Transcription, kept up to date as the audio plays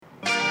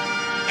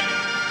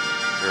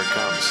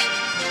comes.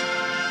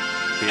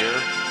 Here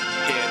it.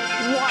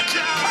 Watch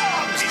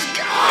out! He's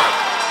got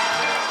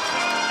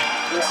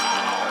it!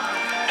 Wow.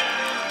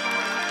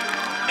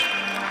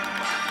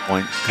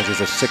 Point because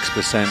there's a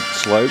 6%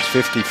 slope,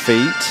 50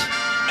 feet.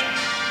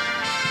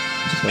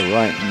 So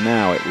right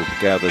now it will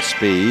gather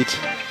speed.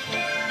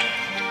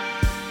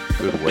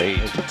 Good weight.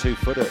 There's a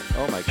 2-footer.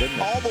 Oh my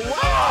goodness. All the way!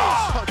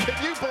 Oh,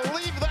 can you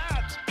believe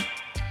that?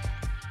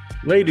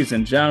 Ladies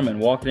and gentlemen,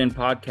 Walking In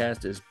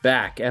Podcast is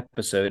back.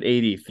 Episode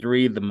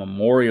 83, the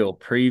Memorial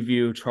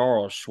Preview,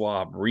 Charles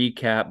Schwab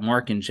recap.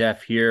 Mark and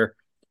Jeff here.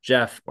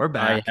 Jeff, We're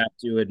back. I have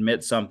to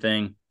admit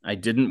something. I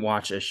didn't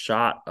watch a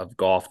shot of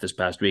golf this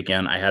past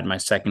weekend. I had my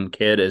second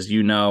kid, as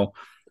you know,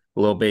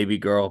 little baby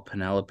girl,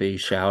 Penelope,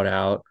 shout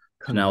out.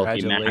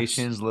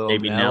 Congratulations, Penelope, little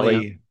baby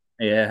Nelly.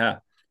 Yeah.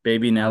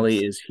 Baby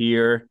Nelly is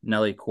here.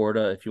 Nelly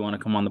Corda, if you want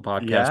to come on the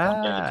podcast,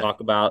 Yeah. to talk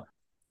about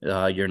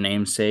your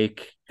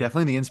namesake.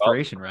 Definitely the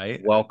inspiration,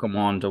 right? Welcome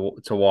on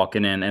to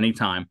Walking In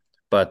anytime.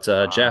 But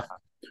Jeff,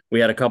 we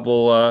had a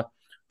couple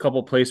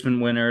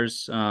placement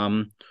winners.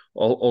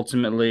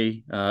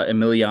 Ultimately,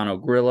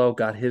 Emiliano Grillo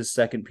got his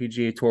second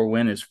PGA Tour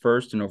win, his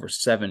first in over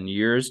 7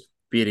 years,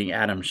 beating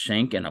Adam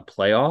Schenk in a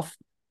playoff.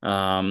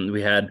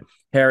 We had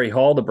Harry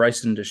Hall, the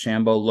Bryson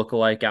DeChambeau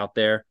lookalike out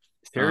there.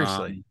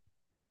 Seriously.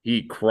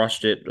 He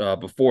crushed it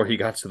before he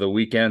got to the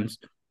weekends.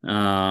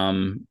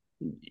 Your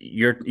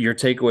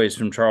takeaways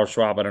from Charles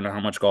Schwab. I don't know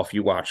how much golf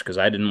you watched because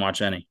I didn't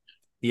watch any.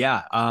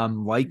 Yeah.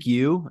 Like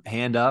you,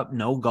 hand up,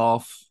 no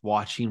golf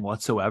watching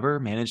whatsoever.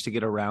 Managed to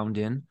get a round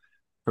in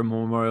for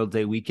Memorial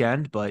Day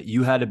weekend, but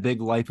you had a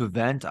big life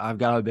event. I've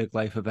got a big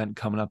life event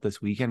coming up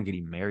this weekend,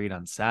 getting married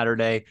on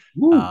Saturday.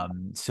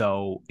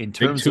 So in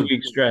terms big of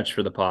 2-week stretch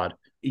for the pod.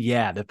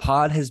 Yeah, the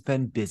pod has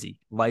been busy.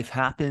 Life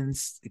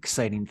happens,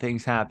 exciting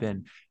things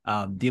happen.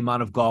 The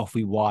amount of golf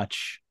we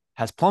watch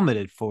has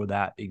plummeted for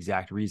that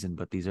exact reason,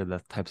 but these are the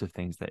types of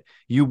things that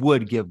you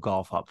would give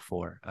golf up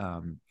for.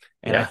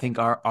 I think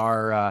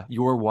our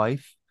your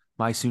wife,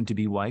 my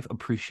soon-to-be wife,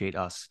 appreciate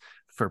us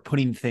for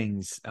putting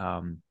first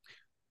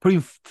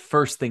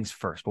things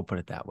first. We'll put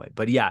it that way.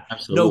 But yeah,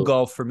 Absolutely. No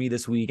golf for me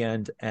this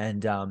weekend,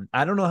 and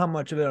I don't know how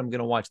much of it I'm going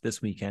to watch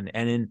this weekend.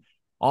 And in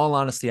all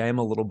honesty, I am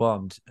a little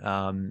bummed.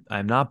 I'm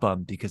not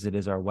bummed because it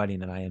is our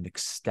wedding and I am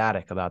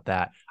ecstatic about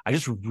that. I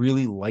just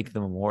really like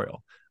the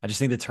Memorial. I just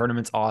think the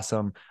tournament's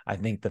awesome. I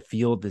think the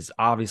field is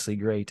obviously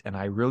great and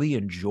I really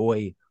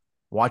enjoy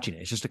watching it.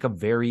 It's just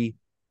like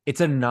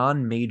it's a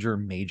non-major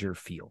major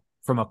feel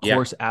from a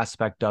course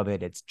aspect of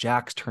it. It's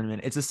Jack's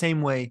tournament. It's the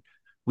same way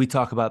we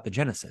talk about the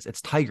Genesis. It's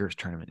Tiger's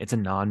tournament. It's a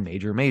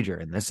non-major major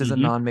and this is a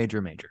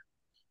non-major major.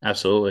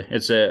 Absolutely.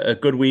 It's a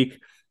good week.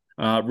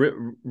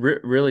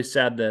 Really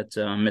sad that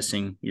I'm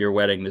missing your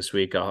wedding this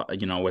week,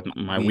 with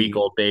my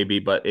week-old baby,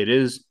 but it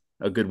is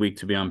a good week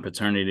to be on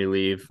paternity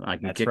leave. I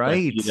can kick my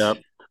feet up,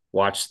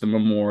 watch the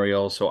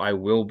Memorial, so I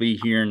will be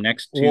here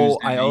next Tuesday. Well,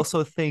 I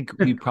also think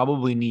we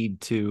probably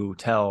need to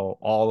tell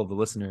all of the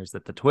listeners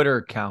that the Twitter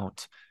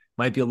account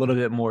might be a little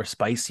bit more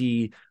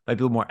spicy, might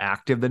be a little more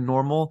active than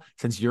normal,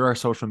 since you're our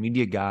social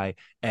media guy,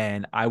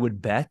 and I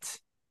would bet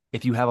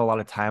if you have a lot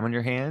of time on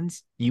your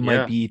hands, you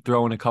might be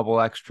throwing a couple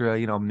extra,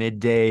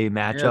 midday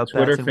matchup.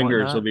 Twitter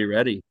fingers will be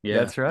ready. Yeah,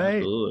 that's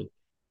right.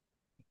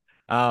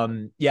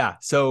 Absolutely.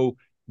 So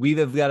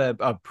we've got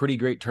a pretty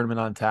great tournament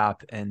on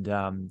tap, and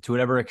to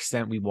whatever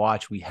extent we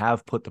watch, we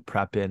have put the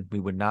prep in. We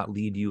would not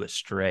lead you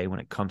astray when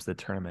it comes to the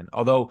tournament.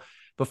 Although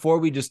before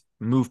we just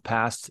move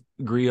past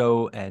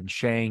Grillo and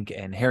Schenk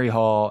and Harry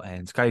Hall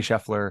and Scotty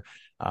Scheffler,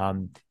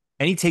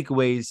 any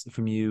takeaways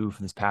from you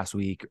from this past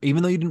week,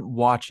 even though you didn't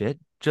watch it,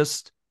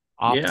 just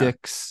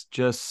optics,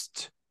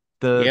 just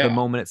the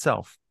moment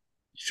itself.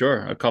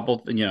 Sure. A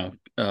couple,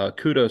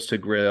 kudos to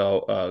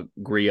Grillo.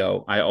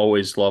 I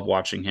always love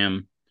watching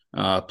him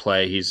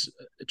play. He's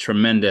a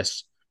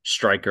tremendous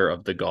striker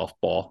of the golf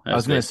ball. I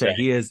was going to say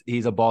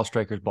he's a ball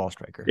striker's ball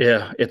striker.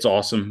 Yeah, it's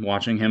awesome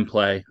watching him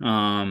play.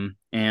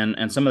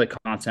 And some of the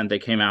content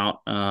that came out,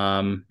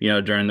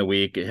 during the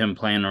week, him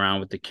playing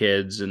around with the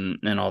kids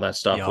and all that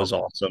stuff was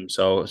awesome.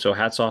 So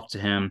hats off to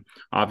him.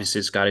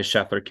 Obviously, Scotty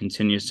Scheffler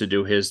continues to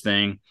do his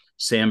thing.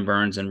 Sam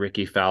Burns and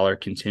Ricky Fowler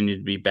continue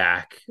to be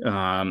back.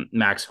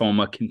 Max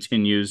Homa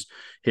continues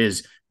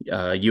his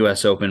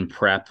U.S. Open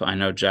prep. I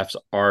know Jeff's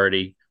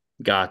already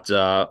got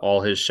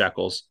all his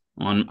shekels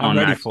on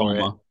Max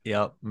Homa.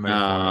 Yep. I'm ready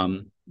for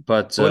it.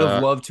 But I would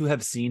have loved to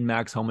have seen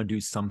Max Homa do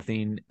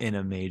something in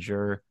a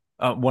major,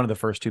 one of the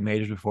first two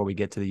majors before we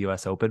get to the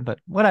U.S. Open. But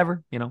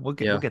whatever, we'll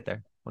get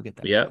there. We'll get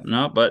there. Yeah,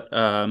 no, but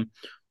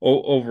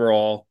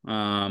overall,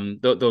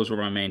 those were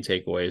my main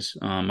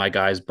takeaways. My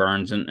guys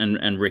Burns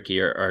and Ricky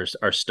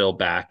are still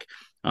back.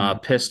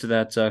 Pissed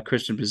that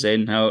Christian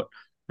Bezuidenhout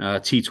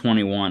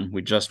T21.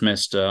 We just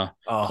missed plus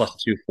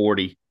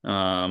 240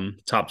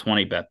 top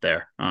 20 bet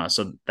there.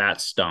 So that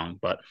stung,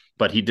 but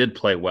he did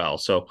play well.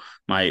 So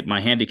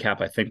my handicap,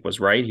 I think, was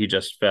right. He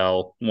just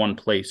fell one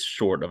place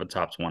short of a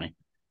top 20.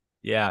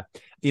 Yeah.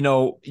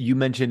 You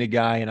mentioned a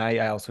guy, and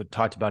I also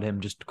talked about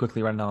him just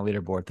quickly running on the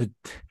leaderboard.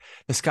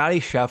 The Scotty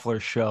Scheffler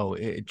show,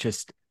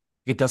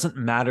 It doesn't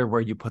matter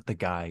where you put the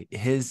guy.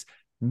 His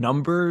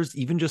numbers,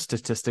 even just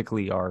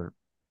statistically, are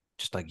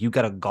just like you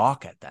got to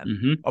gawk at them.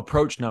 Mm-hmm.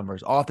 Approach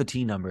numbers, off the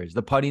tee numbers.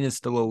 The putting is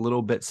still a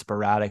little bit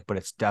sporadic, but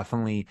it's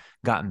definitely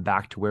gotten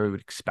back to where we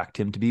would expect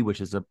him to be,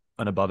 which is an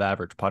above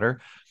average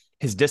putter.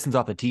 His distance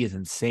off the tee is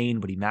insane,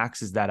 but he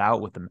maxes that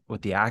out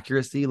with the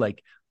accuracy.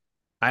 Like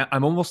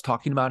I'm almost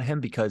talking about him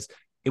because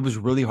it was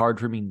really hard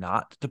for me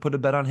not to put a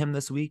bet on him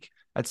this week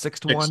at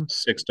 6-1.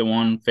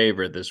 6-1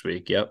 favorite this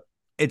week. Yep.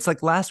 It's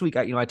like last week,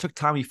 I took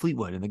Tommy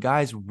Fleetwood and the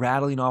guy's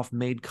rattling off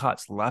made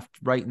cuts left,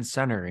 right, and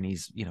center, and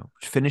he's,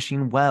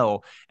 finishing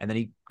well. And then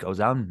he goes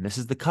out and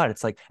misses the cut.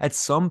 It's like at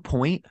some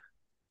point,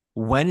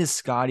 when is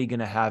Scotty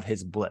going to have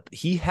his blip?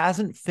 He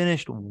hasn't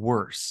finished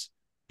worse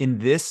in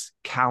this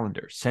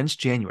calendar since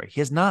January. He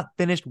has not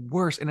finished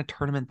worse in a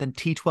tournament than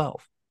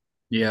T12.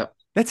 Yeah.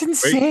 That's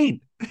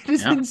insane. It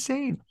is Yeah.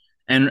 insane.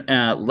 And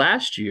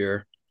last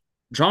year,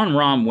 Jon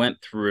Rahm went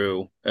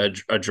through a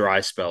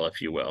dry spell,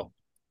 if you will.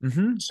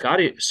 Mm-hmm.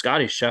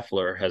 Scotty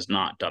Scheffler has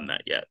not done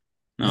that yet.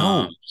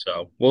 No.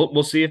 So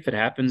we'll see if it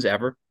happens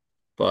ever.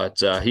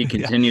 But he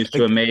continues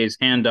to amaze.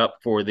 Hand up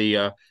for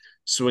the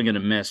swing and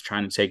a miss,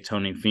 trying to take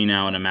Tony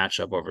Finau in a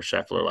matchup over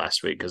Scheffler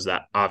last week, because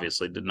that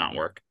obviously did not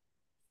work.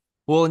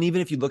 Well, and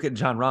even if you look at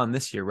Jon Rahm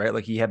this year, right?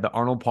 Like he had the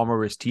Arnold Palmer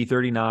where his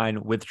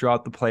T39, withdraw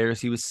out the players,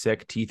 he was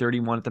sick,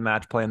 T31 at the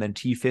match play, and then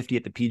T50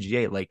 at the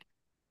PGA. Like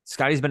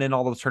Scotty's been in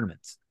all those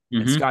tournaments,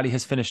 and Scotty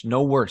has finished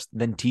no worse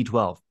than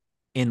T12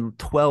 in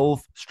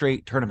 12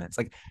 straight tournaments.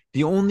 Like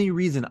the only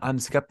reason I'm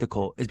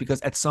skeptical is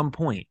because at some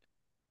point,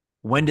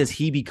 when does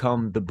he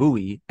become the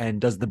buoy, and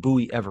does the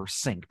buoy ever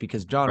sink?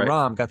 Because Jon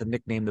Rahm got the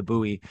nickname the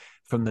buoy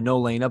from the no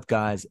lane up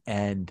guys,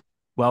 and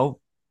well,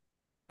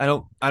 I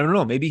don't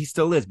know. Maybe he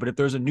still is, but if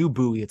there's a new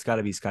buoy, it's got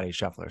to be Scotty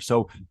Scheffler.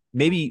 So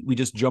maybe we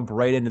just jump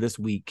right into this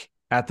week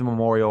at the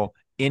Memorial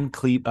in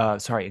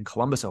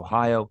Columbus,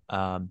 Ohio.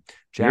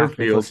 Jack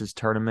Nicklaus's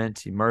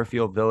tournament,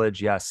 Muirfield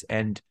Village, yes.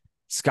 And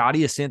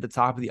Scotty is sitting at the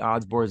top of the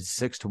odds board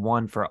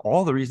 6-1 for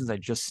all the reasons I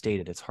just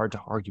stated. It's hard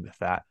to argue with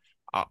that.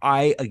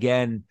 I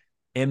again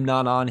am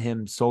not on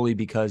him solely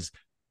because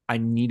I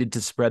needed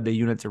to spread the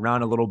units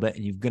around a little bit,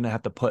 and you're gonna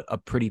have to put a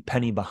pretty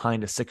penny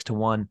behind a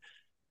 6-1.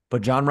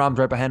 But Jon Rahm's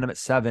right behind him at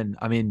 7.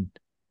 I mean,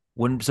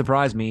 wouldn't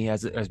surprise me,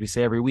 as we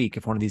say every week,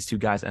 if one of these two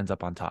guys ends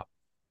up on top.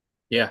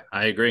 Yeah,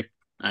 I agree.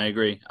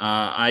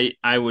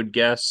 I would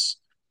guess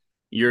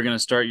you're going to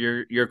start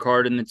your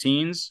card in the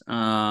teens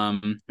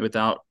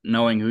without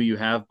knowing who you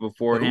have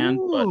beforehand.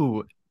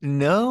 Ooh,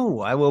 no,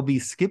 I will be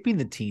skipping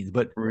the teens.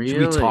 But really,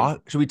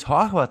 should we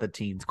talk about the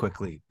teens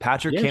quickly?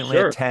 Patrick Cantlay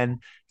sure. at 10,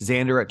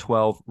 Xander at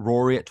 12,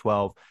 Rory at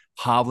 12,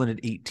 Hovland at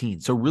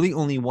 18. So really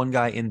only one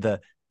guy in the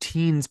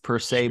teens per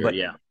se, but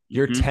yeah.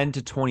 Your 10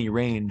 to 20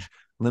 range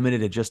limited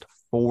to just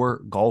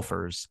 4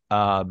 golfers.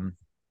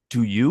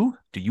 Do you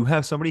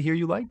have somebody here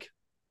you like?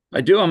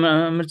 I do. I'm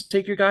going to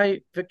take your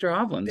guy, Victor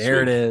Hovland.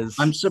 There it is.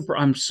 I'm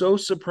so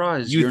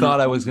surprised. You thought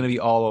I was going to be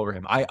all over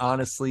him. I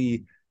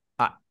honestly,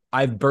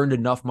 I've burned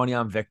enough money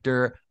on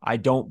Victor. I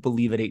don't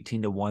believe at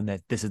 18-1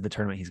 that this is the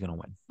tournament he's going to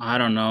win. I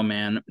don't know,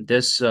 man.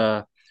 This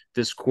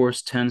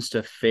course tends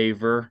to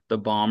favor the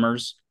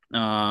Bombers.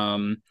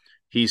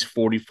 He's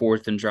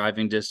 44th in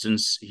driving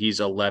distance. He's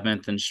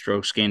 11th in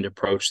strokes gained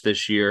approach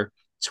this year,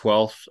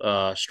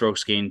 12th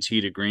strokes gained tee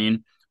to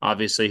green.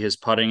 Obviously, his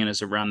putting and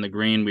his around the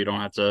green, we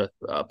don't have to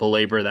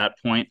belabor that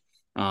point.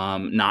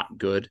 Not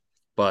good,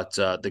 but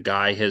the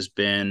guy has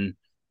been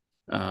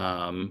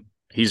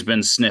he's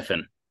been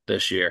sniffing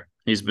this year.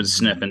 He's been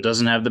sniffing.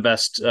 Doesn't have the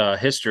best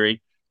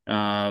history.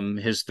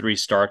 His 3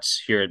 starts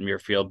here at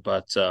Muirfield,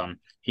 but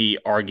he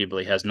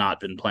arguably has not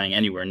been playing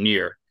anywhere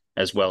near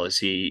as well as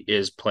he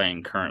is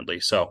playing currently.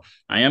 So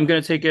I am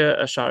going to take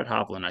a shot at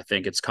Hovland. I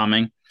think it's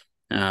coming,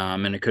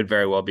 and it could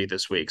very well be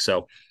this week.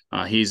 So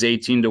he's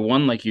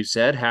 18-1, like you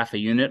said, half a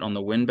unit on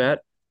the win bet,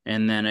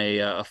 and then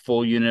a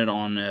full unit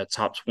on a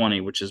top 20,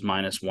 which is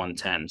minus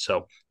 110.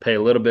 So pay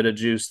a little bit of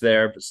juice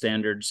there, but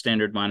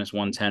standard minus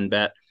 110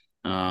 bet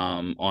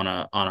on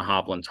a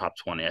Hovland top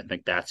 20. I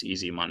think that's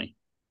easy money.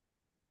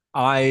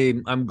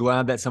 I'm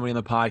glad that somebody on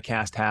the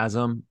podcast has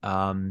them.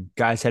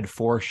 Guys had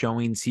 4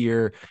 showings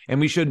here, and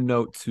we should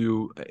note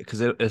too, because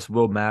this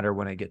will matter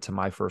when I get to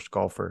my first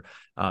golfer.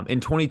 In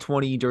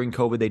 2020, during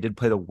COVID, they did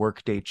play the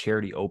Workday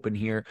Charity Open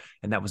here,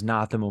 and that was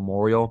not the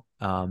Memorial.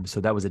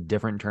 So that was a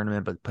different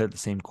tournament, but played at the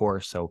same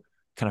course. So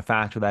kind of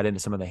factor that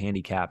into some of the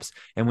handicaps.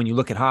 And when you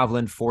look at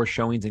Hovland, 4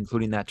 showings,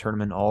 including that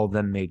tournament, all of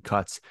them made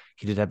cuts.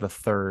 He did have a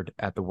 3rd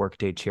at the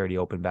Workday Charity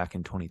Open back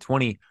in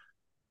 2020.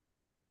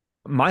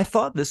 My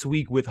thought this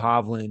week with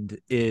Hovland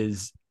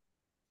is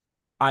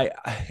I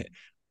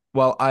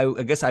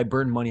guess I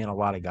burn money on a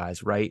lot of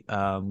guys, right?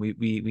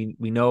 We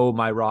know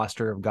my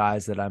roster of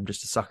guys that I'm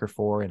just a sucker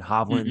for, and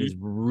Hovland is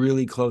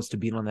really close to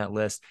being on that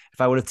list.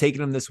 If I would have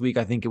taken him this week,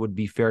 I think it would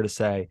be fair to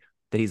say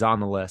that he's on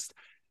the list.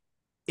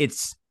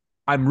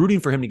 I'm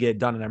rooting for him to get it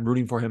done, and I'm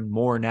rooting for him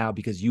more now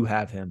because you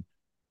have him.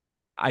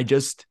 I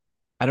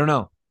don't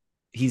know.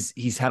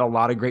 He's had a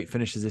lot of great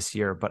finishes this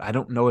year, but I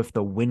don't know if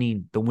the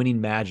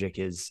winning magic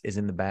is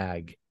in the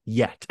bag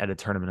yet at a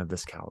tournament of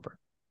this caliber.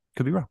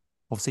 Could be wrong.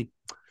 We'll see.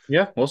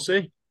 Yeah, we'll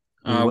see.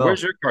 We will.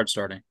 Where's your card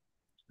starting?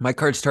 My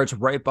card starts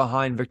right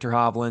behind Victor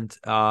Hovland.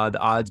 The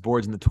odds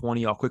board's in the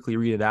 20. I'll quickly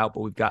read it out,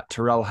 but we've got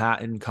Terrell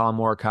Hatton, Colin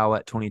Morikawa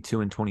at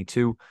 22 and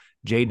 22,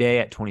 J Day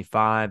at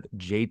 25,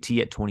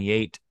 JT at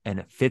 28,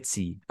 and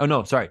Fitzy. Oh,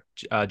 no, sorry.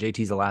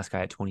 JT's the last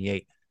guy at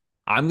 28.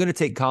 I'm going to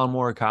take Colin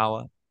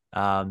Morikawa.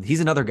 He's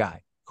another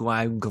guy who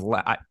I'm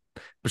glad I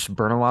just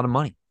burn a lot of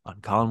money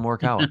on Colin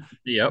Morikawa.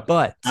 Yep.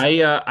 But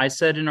I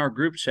said in our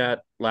group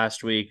chat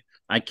last week,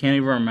 I can't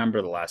even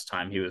remember the last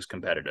time he was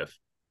competitive.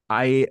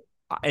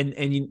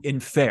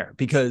 And fair,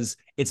 because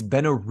it's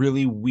been a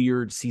really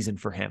weird season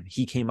for him.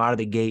 He came out of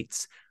the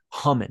gates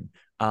humming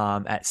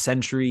at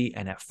Century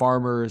and at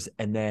Farmers,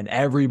 and then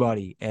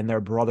everybody and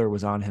their brother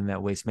was on him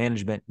at Waste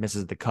Management,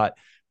 misses the cut,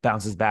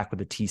 bounces back with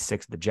the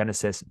T6, the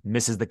Genesis,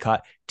 misses the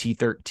cut,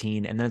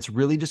 T13, and then it's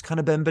really just kind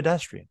of been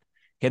pedestrian.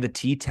 He had the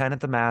T10 at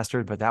the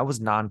Masters, but that was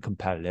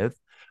non-competitive.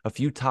 A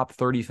few top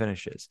 30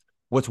 finishes.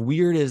 What's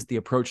weird is the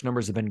approach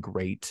numbers have been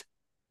great.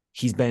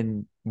 He's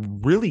been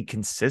really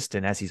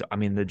consistent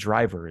the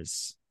driver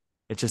it's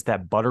just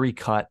that buttery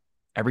cut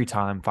every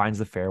time, finds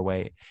the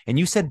fairway. And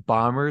you said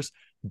bombers,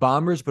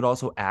 but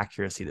also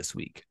accuracy this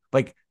week.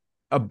 Like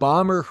a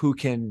bomber who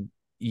can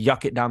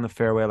yuck it down the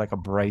fairway like a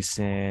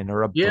Bryson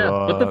or a Brooks.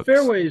 But the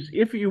fairways,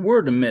 if you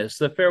were to miss,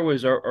 the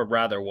fairways are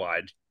rather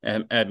wide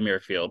at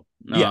Muirfield.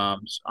 Yeah.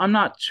 So I'm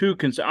not too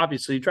concerned.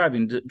 Obviously,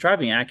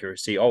 driving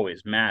accuracy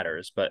always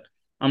matters, but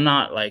I'm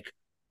not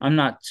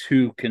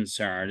too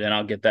concerned, and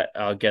I'll get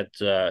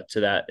to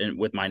that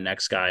with my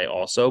next guy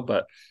also.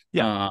 But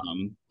yeah,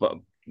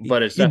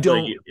 but it's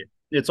definitely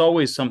it's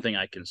always something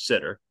I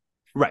consider.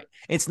 Right.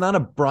 It's not a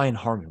Brian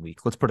Harmon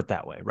week. Let's put it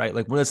that way, right?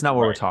 Like, well, that's not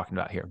what we're talking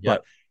about here. Yep.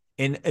 But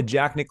in a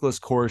Jack Nicklaus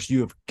course, you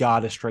have got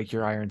to strike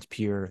your irons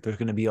pure. There's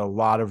going to be a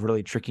lot of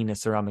really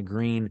trickiness around the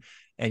green,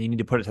 and you need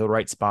to put it to the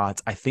right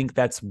spots. I think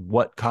that's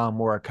what Colin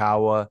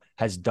Morikawa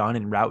has done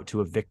en route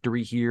to a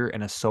victory here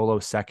and a solo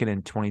second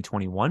in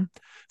 2021.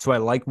 So I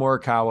like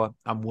Morikawa.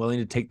 I'm willing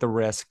to take the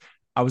risk.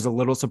 I was a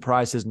little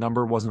surprised his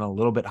number wasn't a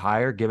little bit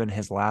higher given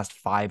his last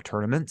 5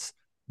 tournaments,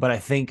 but I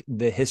think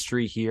the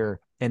history here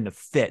and the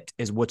fit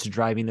is what's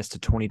driving this to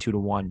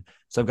 22-1.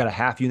 So I've got a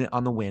half unit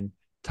on the win,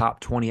 top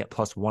 20 at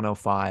plus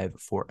 105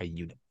 for a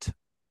unit.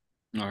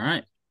 All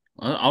right.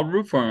 I'll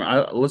root for him.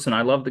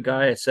 I love the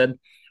guy. I said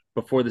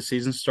before the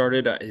season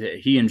started,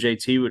 he and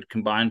JT would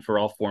combine for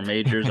all 4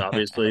 majors.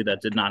 Obviously, that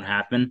did not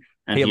happen.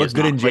 And it looked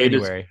good in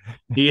January.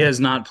 He has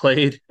not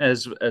played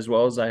as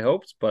well as I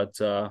hoped, but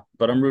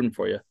I'm rooting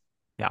for you.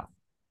 Yeah.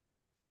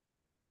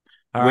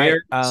 All right.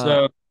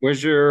 So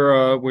where's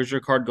your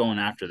card going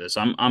after this?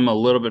 I'm a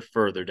little bit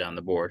further down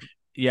the board.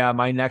 Yeah,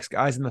 my next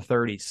guy's in the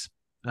 30s.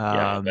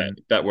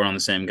 Bet we're on the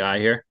same guy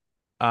here.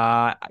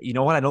 You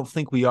know what? I don't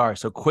think we are.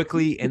 So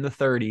quickly in the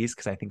 30s,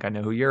 because I think I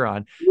know who you're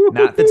on.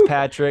 Matt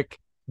Fitzpatrick,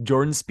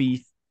 Jordan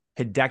Spieth,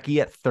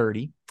 Hideki at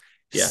 30,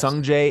 yes.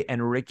 Sungjae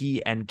and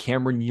Ricky and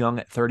Cameron Young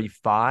at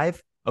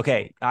 35.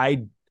 Okay,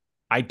 I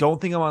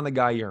don't think I'm on the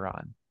guy you're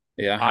on.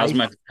 Yeah,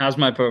 how's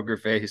my poker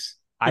face?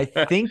 I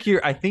think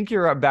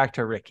you're back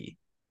to Ricky.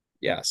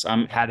 Yes,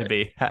 had to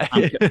be.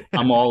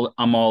 I'm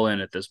all in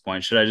at this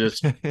point. Should I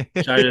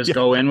just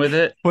go in with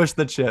it? Push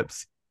the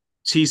chips.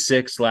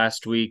 T6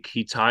 last week.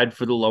 He tied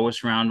for the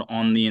lowest round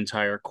on the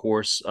entire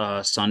course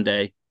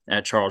Sunday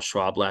at Charles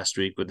Schwab last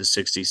week with a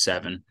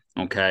 67.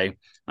 Okay.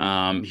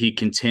 He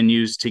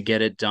continues to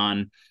get it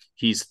done.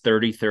 He's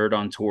 33rd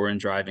on tour in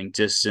driving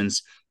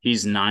distance.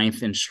 He's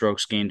 9th in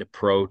strokes gained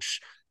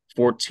approach,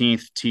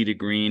 14th tee to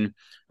green.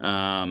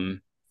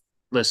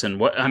 Listen,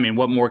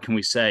 what more can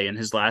we say? In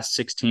his last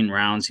 16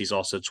 rounds, he's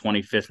also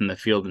 25th in the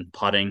field in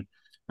putting.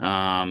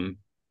 Like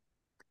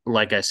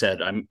I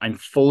said, I'm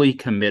fully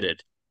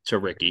committed to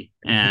Ricky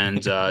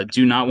and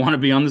do not want to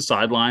be on the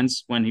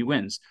sidelines when he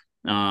wins.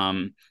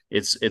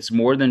 It's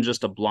more than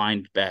just a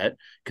blind bet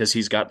because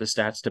he's got the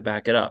stats to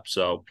back it up.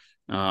 So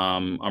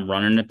I'm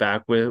running it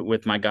back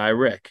with my guy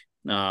Rick.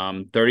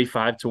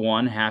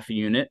 35-1, half a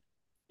unit,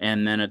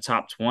 and then a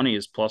top 20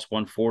 is plus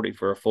 140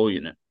 for a full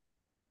unit.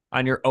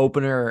 On your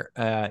opener,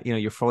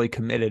 you're fully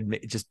committed.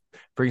 It just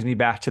brings me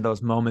back to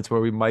those moments where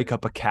we mic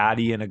up a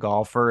caddy and a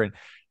golfer, and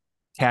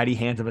caddy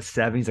hands him a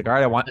 7. He's like, "All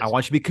right, I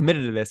want you to be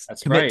committed to this.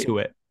 Commit to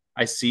it."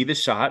 I see the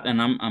shot,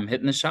 and I'm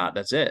hitting the shot.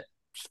 That's it.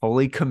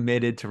 Fully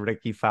committed to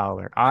Ricky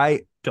Fowler.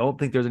 I don't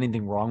think there's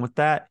anything wrong with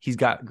that. He's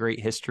got great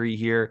history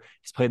here.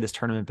 He's played this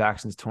tournament back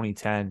since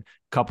 2010.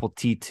 Couple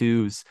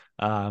T2s,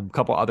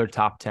 couple other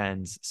top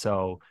 10s.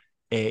 So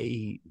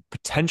a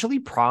potentially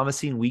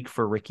promising week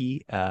for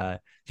Ricky. Did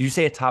you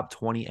say a top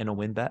 20 and a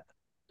win bet?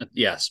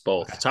 Yes,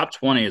 both. Okay. Top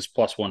 20 is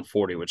plus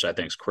 140, which I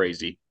think is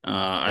crazy.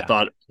 I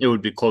thought it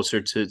would be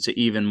closer to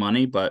even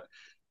money, but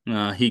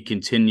he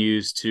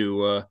continues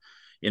to,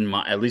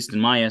 at least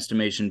in my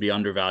estimation, be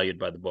undervalued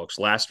by the books.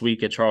 Last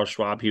week at Charles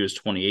Schwab, he was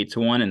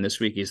 28-1, and this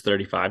week he's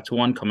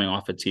 35-1 coming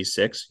off a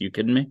T6. You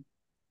kidding me?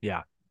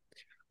 Yeah.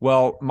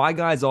 Well, my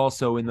guy's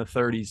also in the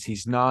 30s.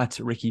 He's not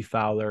Ricky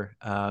Fowler.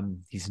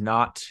 He's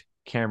not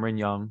Cameron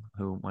Young,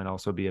 who might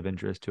also be of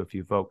interest to a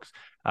few folks.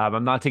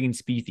 I'm not taking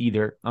Spieth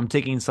either. I'm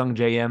taking Sung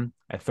J M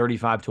at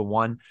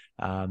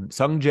 35-1.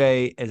 Sung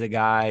J is a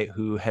guy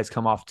who has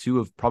come off two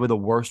of probably the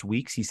worst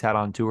weeks he's had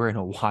on tour in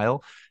a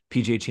while.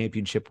 PGA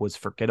Championship was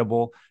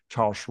forgettable.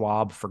 Charles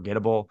Schwab,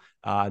 forgettable.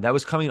 That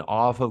was coming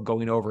off of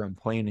going over and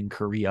playing in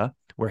Korea,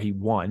 where he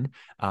won.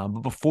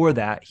 But before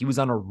that, he was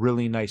on a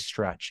really nice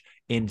stretch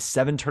in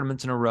 7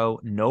 tournaments in a row,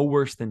 no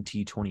worse than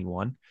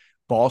T21.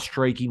 Ball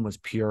striking was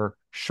pure,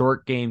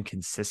 short game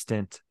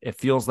consistent. It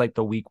feels like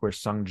the week where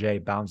Sung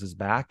Jae bounces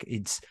back.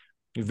 It's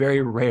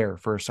very rare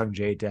for Sung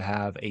Jae to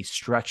have a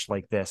stretch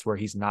like this where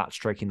he's not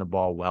striking the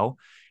ball well.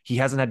 He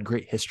hasn't had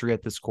great history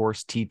at this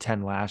course.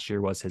 T10 last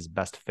year was his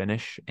best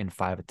finish in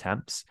 5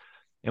 attempts.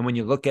 And when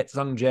you look at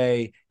Sung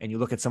Jae and you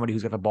look at somebody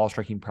who's got the ball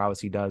striking prowess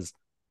he does,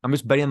 I'm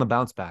just betting on the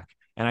bounce back.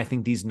 And I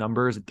think these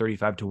numbers at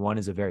 35-1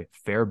 is a very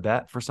fair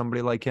bet for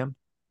somebody like him.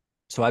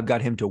 So I've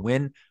got him to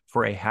win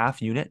for a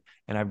half unit,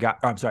 and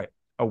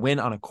a win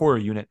on a quarter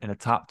unit and a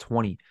top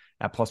 20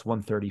 at plus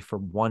 130 for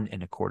 1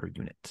 1/4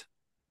 unit.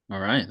 All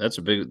right. That's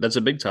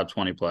a big top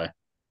 20 play.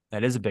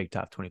 That is a big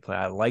top 20 play.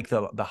 I like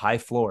the high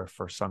floor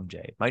for Sung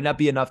Jae. Might not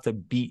be enough to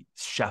beat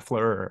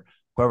Scheffler or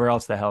whoever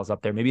else the hell's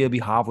up there. Maybe it'll be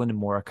Hovland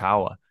and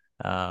Morikawa.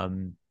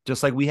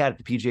 Just like we had at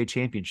the PGA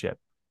Championship.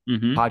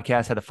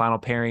 Podcast had the final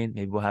pairing.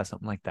 Maybe we'll have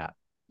something like that.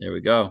 There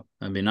we go.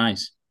 That'd be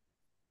nice.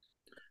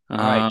 All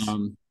right.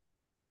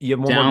 You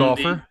have one more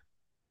golfer?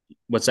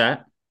 What's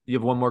that? You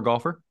have one more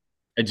golfer?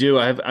 I do.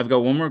 I've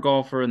got one more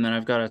golfer, and then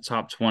I've got a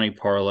top 20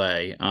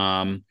 parlay.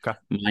 Okay.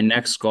 My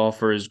next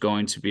golfer is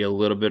going to be a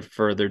little bit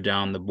further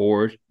down the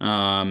board.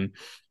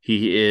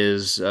 He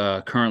is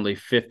currently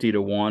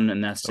 50-1,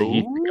 and that's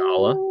Sahith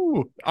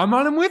Theegala. I'm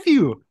on him with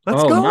you.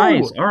 Let's go.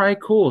 Nice. All right,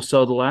 cool.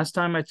 So the last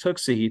time I took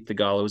Sahith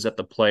Theegala was at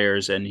the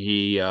Players, and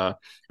he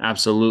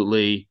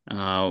absolutely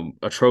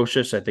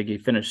atrocious. I think he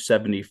finished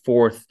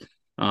 74th.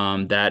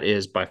 That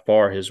is by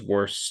far his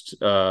worst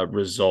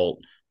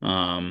result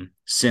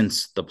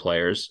since the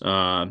Players.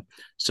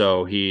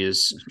 So he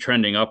is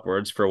trending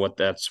upwards for what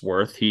that's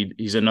worth.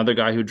 He's another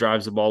guy who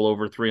drives the ball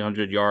over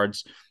 300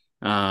 yards.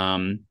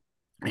 And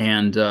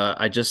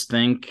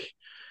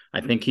I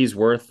think he's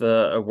worth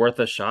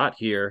a shot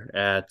here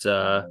at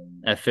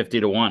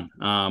 50-1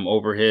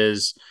 over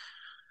his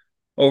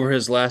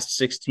last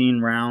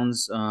 16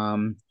 rounds.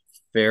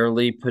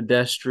 Fairly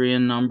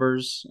pedestrian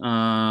numbers.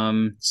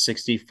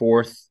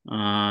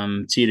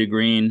 64th tee to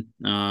green,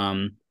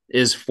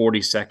 is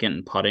 42nd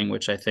in putting,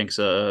 which I think's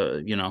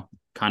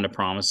kind of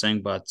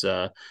promising. But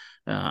I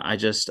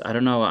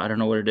don't know. I don't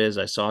know what it is.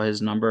 I saw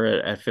his number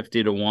at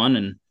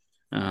 50-1,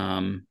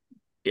 and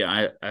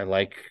I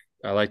like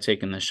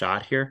taking the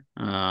shot here.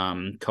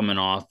 Coming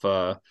off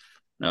a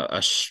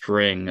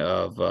string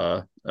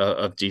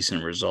of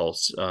decent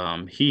results.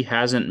 He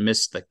hasn't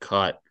missed the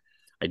cut,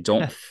 I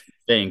don't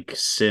think,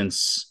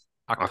 since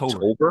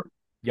October.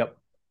 Yep.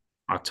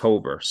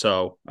 October.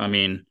 So, I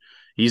mean,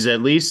 he's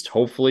at least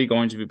hopefully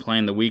going to be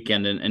playing the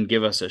weekend and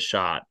give us a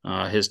shot.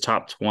 His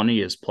top 20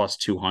 is plus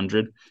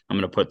 200. I'm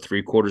going to put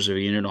 3/4 of a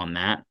unit on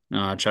that.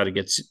 Try to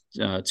get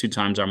 2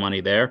 times our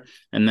money there.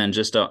 And then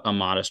just a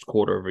modest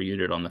 1/4 of a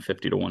unit on the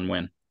 50-1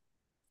 win.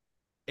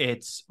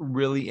 It's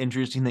really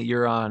interesting that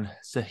you're on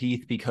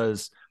Sahith,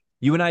 because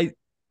you and I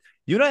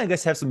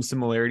guess have some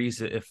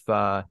similarities. If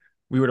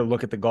we were to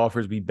look at the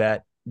golfers we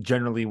bet,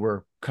 generally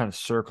we're kind of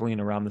circling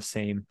around the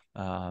same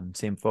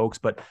folks,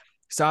 but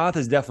Sahith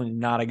is definitely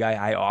not a guy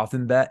I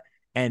often bet.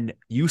 And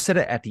you said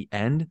it at the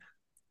end.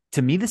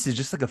 To me, this is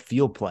just like a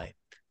field play.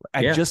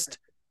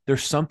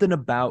 There's something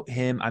about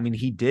him. I mean,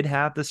 he did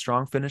have the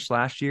strong finish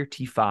last year,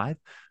 T5.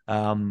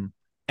 And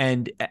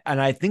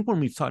I think when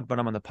we've talked about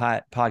him on the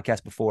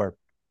podcast before,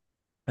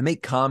 I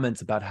make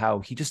comments about how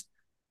he's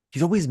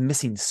always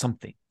missing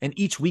something. And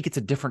each week it's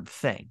a different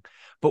thing.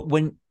 But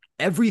when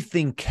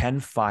everything can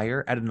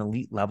fire at an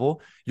elite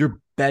level, you're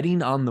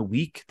betting on the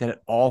week that it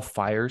all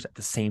fires at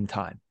the same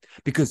time,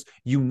 because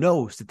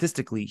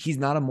statistically he's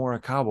not a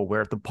Morikawa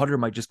where the putter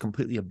might just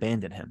completely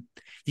abandon him.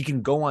 He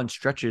can go on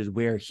stretches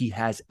where he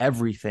has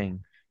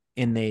everything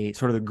in the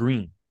sort of the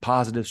green,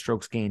 positive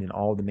strokes gained in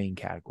all the main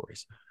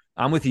categories.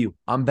 I'm with you.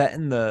 I'm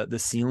betting the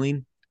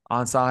ceiling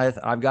on Sahith.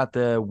 I've got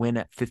the win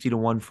at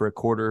 50-1 for a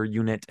 1/4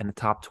 unit and the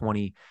top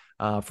 20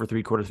 for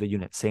 3/4 of a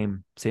unit.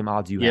 Same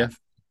odds you have.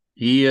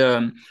 He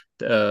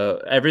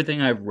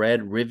everything I've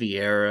read,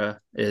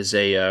 Riviera is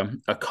a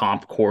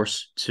comp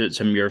course to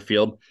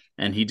Muirfield,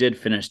 and he did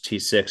finish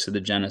T6 of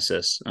the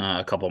Genesis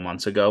a couple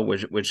months ago,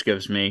 which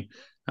gives me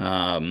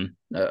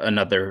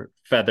another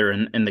feather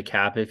in the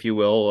cap, if you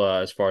will,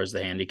 as far as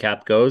the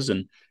handicap goes.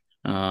 And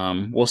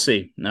we'll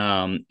see.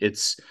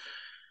 It's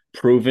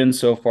proven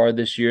so far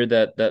this year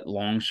that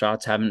long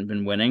shots haven't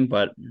been winning,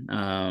 but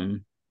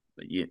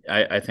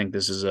I think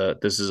this is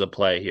a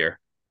play here.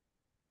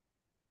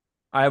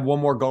 I have one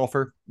more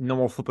golfer, and then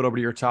we'll flip it over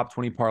to your top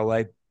 20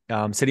 parlay.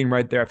 Sitting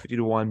right there at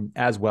 50-1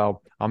 as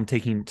well. I'm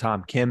taking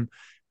Tom Kim.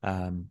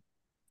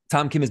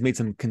 Tom Kim has made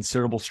some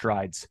considerable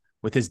strides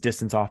with his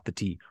distance off the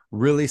tee.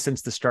 Really,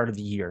 since the start of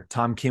the year,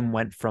 Tom Kim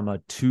went from a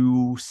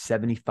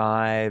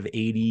 275,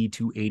 80,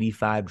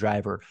 285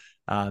 driver.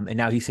 And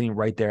now he's sitting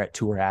right there at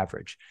tour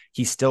average.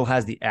 He still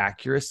has the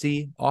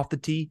accuracy off the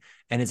tee,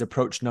 and his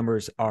approach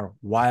numbers are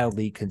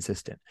wildly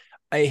consistent.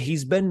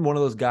 He's been one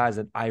of those guys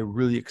that I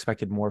really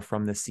expected more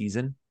from this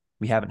season.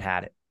 We haven't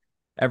had it.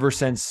 Ever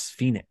since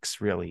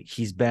Phoenix, really,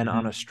 he's been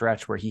on a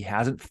stretch where he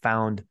hasn't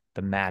found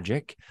the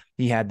magic.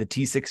 He had the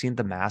T16 at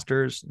the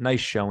Masters, nice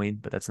showing,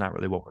 but that's not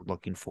really what we're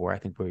looking for. I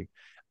think we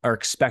are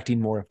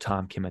expecting more of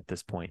Tom Kim at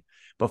this point.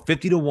 But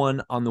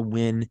 50-1 on the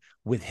win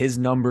with his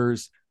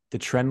numbers, the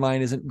trend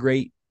line isn't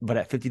great, but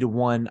at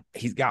 50-1,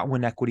 he's got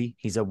win equity.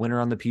 He's a winner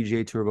on the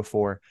PGA Tour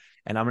before,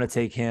 and I'm going to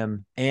take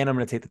him, and I'm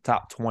going to take the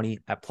top 20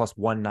 at plus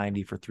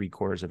 190 for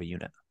 3/4 of a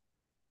unit.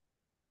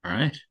 All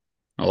right.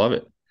 I love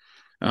it.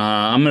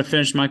 I'm going to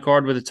finish my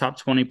card with a top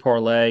 20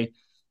 parlay.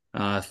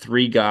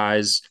 3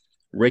 guys.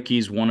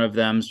 Ricky's one of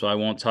them, so I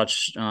won't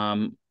touch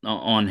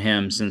on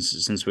him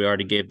since we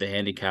already gave the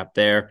handicap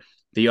there.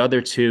 The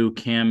other 2,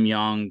 Cam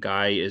Young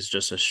guy is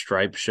just a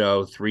stripe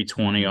show,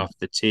 320 off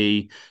the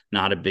tee,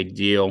 not a big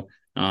deal.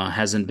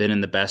 Hasn't been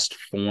in the best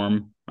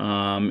form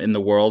in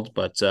the world,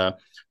 but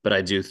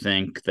I do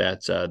think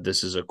that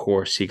this is a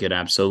course he could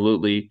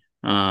absolutely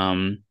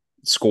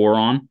score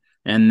on.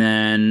 And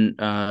then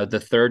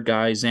the third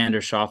guy, Xander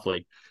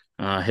Schauffele,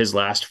 his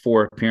last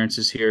 4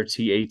 appearances here,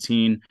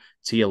 T18,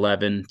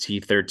 T11,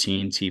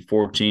 T13,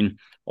 T14,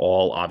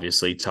 all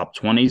obviously top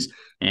 20s.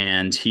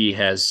 And he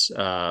has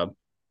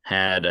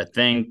had, I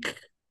think,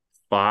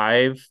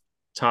 5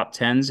 top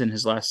 10s in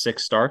his last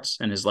 6 starts,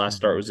 and his last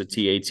start was a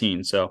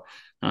T18. So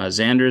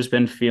Xander's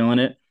been feeling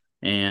it,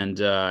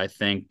 and I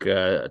think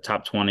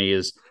top 20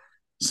 is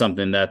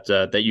something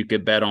that you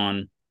could bet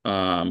on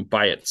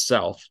by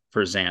itself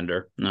for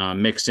Xander.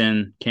 Mix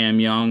in Cam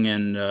Young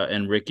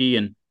and Ricky,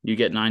 and you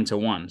get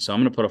 9-1. So I'm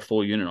going to put a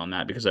full unit on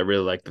that because I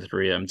really like the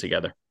 3 of them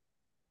together.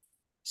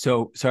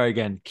 So sorry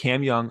again,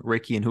 Cam Young,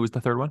 Ricky, and who was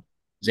the third one?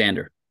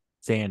 Xander.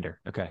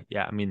 Okay.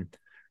 Yeah. I mean,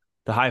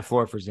 the high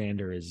floor for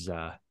Xander is,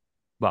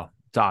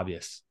 it's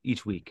obvious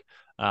each week.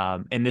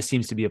 And this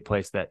seems to be a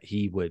place that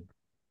he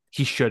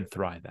should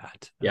thrive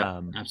at.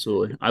 Yeah,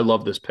 absolutely. I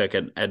love this pick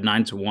at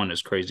 9-1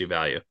 is crazy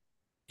value.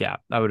 Yeah,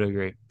 I would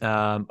agree.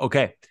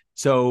 Okay.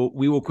 So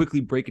we will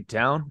quickly break it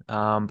down.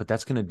 But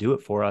that's going to do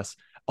it for us.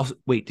 Also,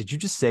 wait, did you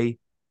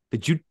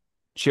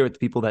share with the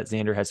people that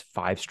Xander has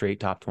 5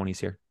 straight top 20s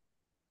here?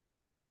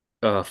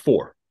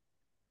 4.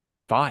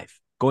 5.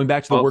 Going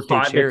back to the workday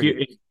 5,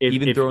 charity.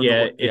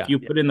 If you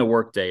put in the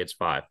workday, it's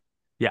 5.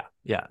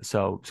 Yeah.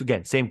 So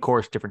again, same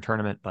course, different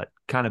tournament, but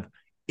kind of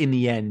in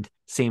the end,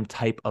 same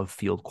type of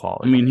field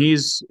quality. I mean,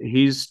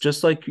 he's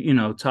just like,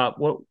 top,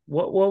 what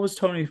was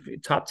Tony,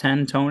 top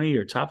 10 Tony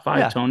or top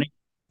 5 Tony?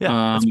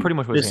 Yeah, that's pretty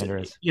much what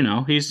Xander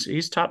is.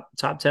 He's top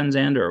 10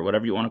 Xander or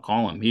whatever you want to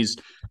call him. He's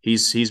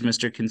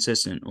Mr.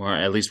 Consistent, or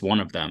at least one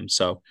of them.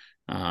 So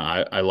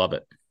I love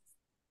it.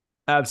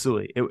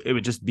 Absolutely. It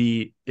would just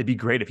it'd be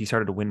great if he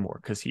started to win more,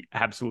 because he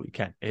absolutely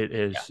can. It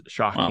is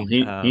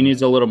shocking. Well, he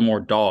needs a little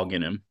more dog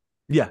in him.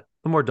 Yeah,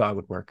 the more dog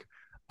would work.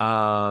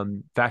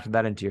 Factor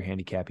that into your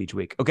handicap each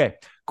week. Okay,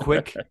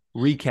 quick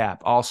recap.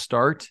 I'll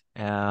start.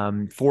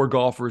 4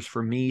 golfers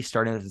for me,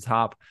 starting at the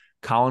top.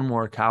 Colin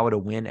Morikawa to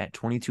win at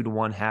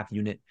 22-1 half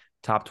unit,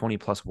 top 20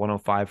 plus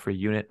 105 for a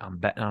unit. I'm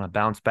betting on a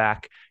bounce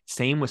back.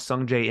 Same with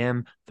Sung J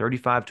M,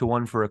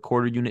 35-1 for a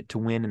 1/4 unit to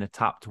win, and a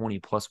top 20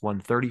 plus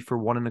 130 for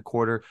 1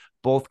 1/4.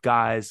 Both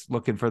guys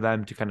looking for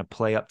them to kind of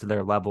play up to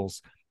their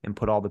levels and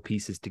put all the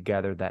pieces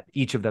together that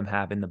each of them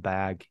have in the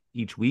bag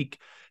each week.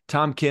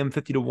 Tom Kim,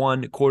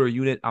 50-1 1/4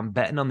 unit. I'm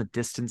betting on the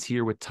distance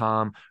here with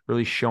Tom,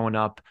 really showing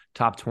up,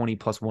 top 20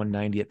 plus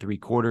 190 at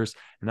 3/4.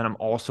 And then I'm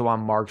also on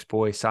Mark's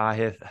boy,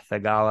 Sahith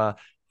Theegala,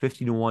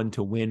 50-1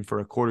 to win for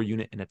a 1/4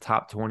 unit, and a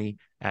top 20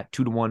 at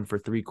 2-1 for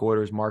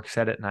 3/4. Mark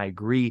said it, and I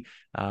agree.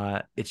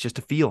 It's just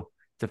a feel.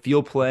 It's a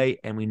feel play,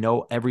 and we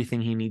know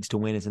everything he needs to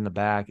win is in the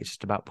bag. It's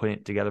just about putting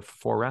it together for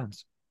 4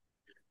 rounds.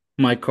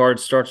 My card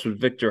starts with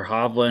Victor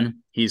Hovland.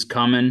 He's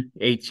coming,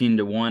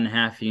 18-1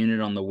 half unit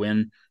on the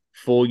win.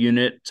 Full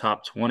unit,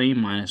 top 20,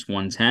 minus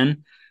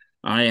 110.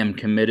 I am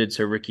committed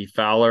to Ricky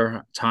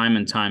Fowler time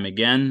and time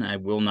again. I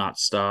will not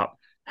stop.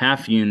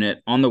 Half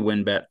unit on the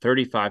win bet,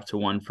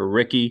 35-1 for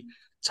Ricky.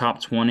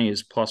 Top 20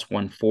 is plus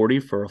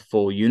 140 for a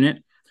full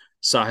unit.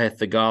 Sahith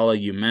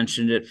Theegala, you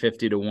mentioned it,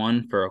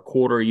 50-1 for a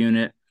 1/4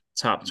 unit.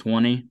 Top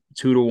 20,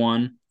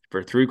 2-1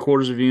 for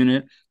 3/4 of a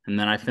unit. And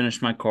then I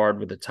finished my card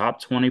with a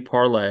top 20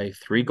 parlay,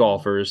 3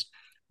 golfers,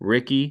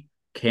 Ricky,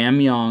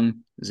 Cam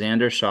Young,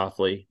 Xander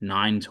Schauffele,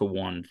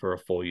 9-1 for a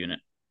full unit.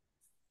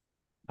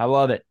 I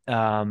love it. It's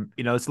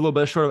a little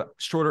bit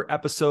shorter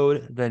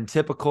episode than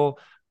typical.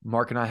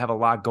 Mark and I have a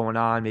lot going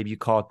on. Maybe you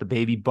call it the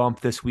baby bump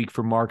this week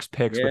for Mark's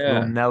picks with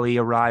Lil Nelly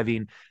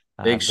arriving.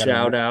 Big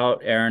shout out,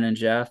 Aaron and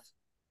Jeff.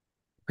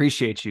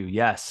 Appreciate you.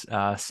 Yes.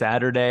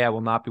 Saturday, I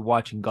will not be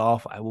watching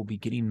golf. I will be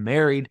getting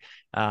married.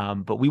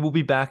 But we will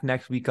be back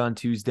next week on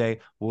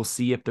Tuesday. We'll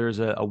see if there's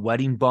a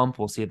wedding bump.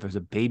 We'll see if there's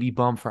a baby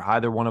bump for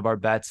either one of our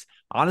bets.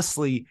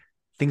 Honestly,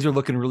 things are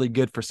looking really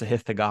good for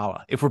Sahith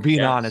Theegala. If we're being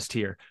Yes. honest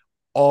here,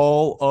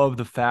 all of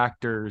the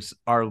factors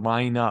are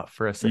lining up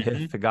for a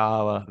Sahith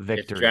Theegala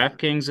victory. If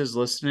DraftKings is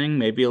listening,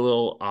 maybe a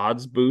little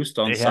odds boost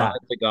on Sahith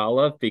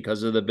Theegala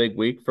because of the big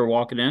week for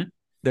walking in.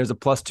 There's a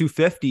plus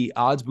 250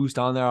 odds boost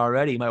on there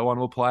already. You might want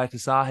to apply it to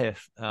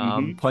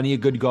Sahith. Plenty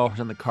of good golfers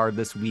on the card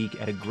this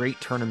week at a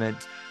great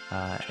tournament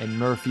in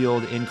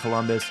Muirfield in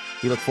Columbus.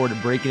 We look forward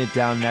to breaking it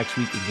down next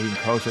week and getting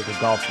closer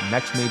to golf's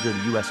next major,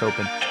 the U.S.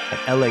 Open at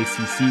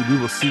LACC. We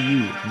will see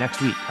you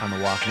next week on the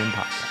Walking In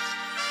Podcast.